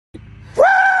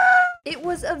It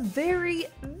was a very,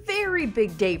 very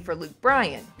big day for Luke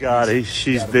Bryan. God,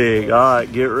 she's big. All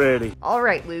right, get ready. All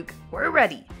right, Luke, we're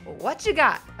ready. What you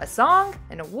got? A song?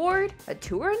 An award? A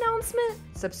tour announcement?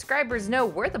 Subscribers know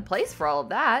we're the place for all of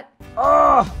that.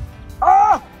 11-6!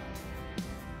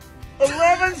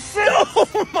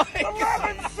 Oh my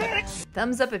God! 11-6!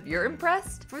 Thumbs up if you're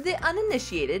impressed. For the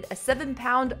uninitiated, a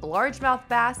 7-pound largemouth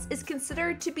bass is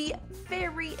considered to be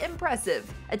very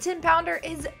impressive. A 10-pounder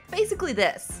is basically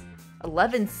this.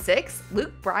 11-6?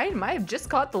 Luke Bryan might have just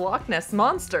caught the Loch Ness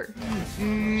Monster.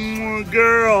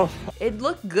 Girl. It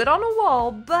looked good on a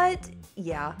wall, but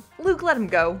yeah, Luke, let him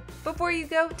go. Before you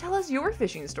go, tell us your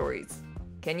fishing stories.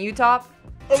 Can you top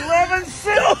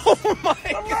 11-6! Oh my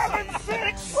God!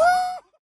 11-6!